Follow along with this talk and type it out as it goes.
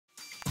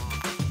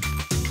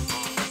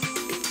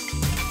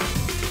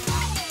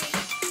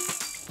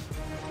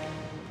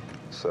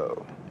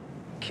So,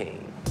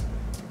 King,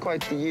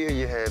 quite the year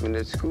you're having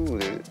at school,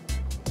 isn't it?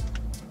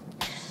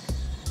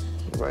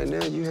 Right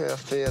now, you have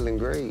failing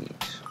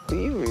grades. Do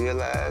you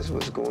realize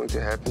what's going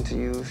to happen to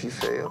you if you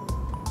fail?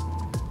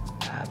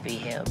 I'll be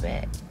held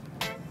back.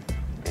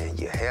 And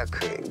your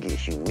haircut and get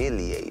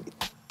humiliated.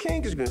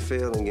 King has been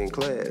failing in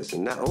class,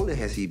 and not only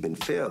has he been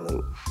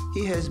failing,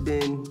 he has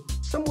been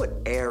somewhat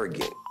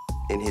arrogant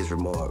in his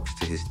remarks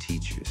to his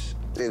teachers.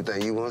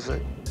 Anything you want to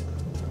say?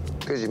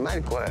 Because you're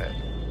mighty quiet.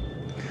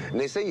 And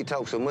they say you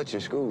talk so much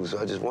in school, so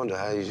I just wonder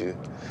how you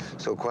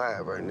so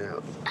quiet right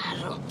now. I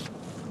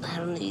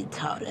don't need to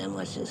talk that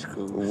much in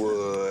school.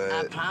 What?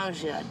 I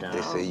promise you I don't.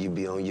 They say you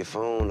be on your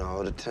phone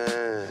all the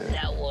time.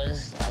 That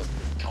was like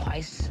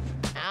twice.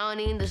 I don't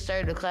even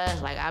disturb the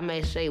class. Like, I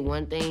may say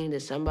one thing to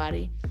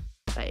somebody,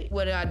 like,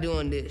 what did I do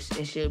on this?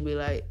 And she'll be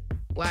like,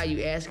 why are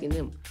you asking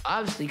them?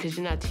 Obviously, because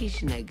you're not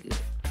teaching that good.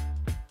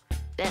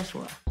 That's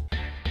why.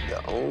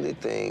 The only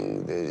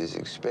thing that is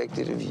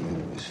expected of you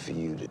is for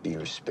you to be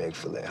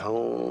respectful at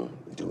home,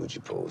 do what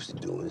you're supposed to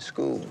do in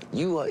school.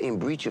 You are in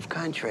breach of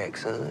contract,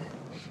 son.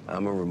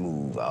 I'm gonna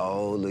remove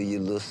all of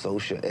your little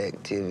social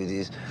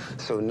activities.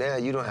 So now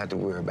you don't have to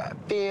worry about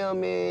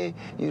filming.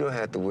 You don't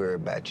have to worry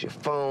about your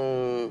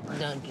phone.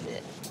 Don't do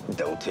that.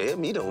 Don't tell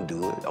me don't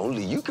do it.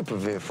 Only you can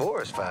prevent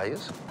forest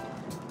fires.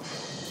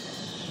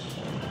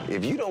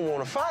 If you don't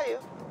want a fire,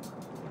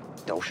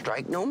 don't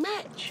strike no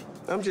match.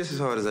 I'm just as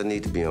hard as I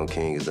need to be on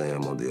King as I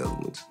am on the other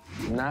ones.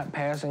 Not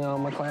passing all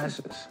my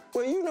classes.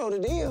 Well, you know the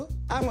deal.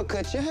 I'ma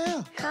cut your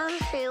hair. Come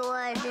see what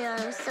I did on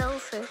the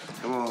sofa.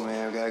 Come on,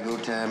 man. We gotta go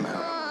time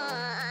out.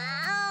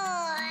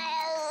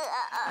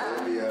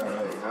 It'll be all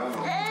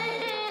right.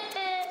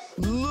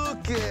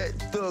 Look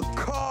at the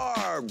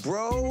car,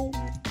 bro.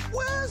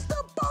 Where's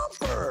the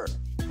bumper?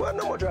 Well,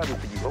 no more driving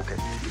for you. Okay.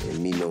 And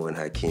me knowing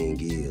how King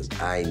is,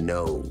 I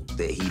know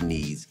that he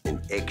needs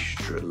an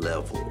extra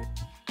level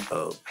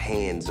of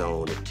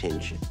hands-on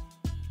attention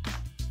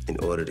in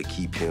order to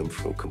keep him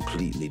from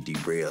completely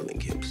derailing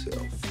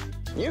himself.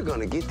 You're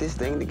gonna get this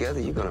thing together.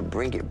 You're gonna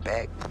bring it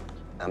back.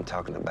 I'm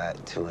talking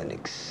about to an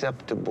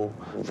acceptable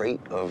rate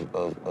of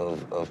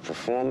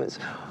performance.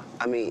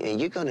 I mean, and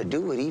you're gonna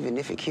do it even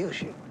if it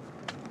kills you.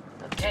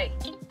 Okay.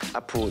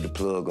 I pulled the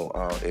plug on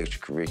all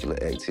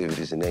extracurricular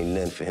activities, and ain't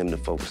nothing for him to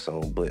focus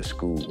on but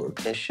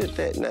schoolwork. And should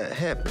that not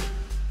happen,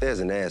 there's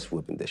an ass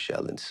whooping that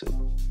shall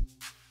ensue.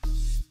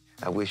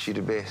 I wish you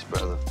the best,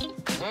 brother.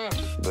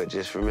 But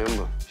just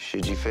remember,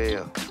 should you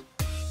fail,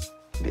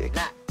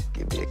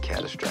 it'd be a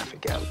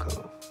catastrophic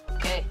outcome.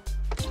 Okay.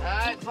 All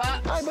right,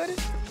 Pop. All right, buddy.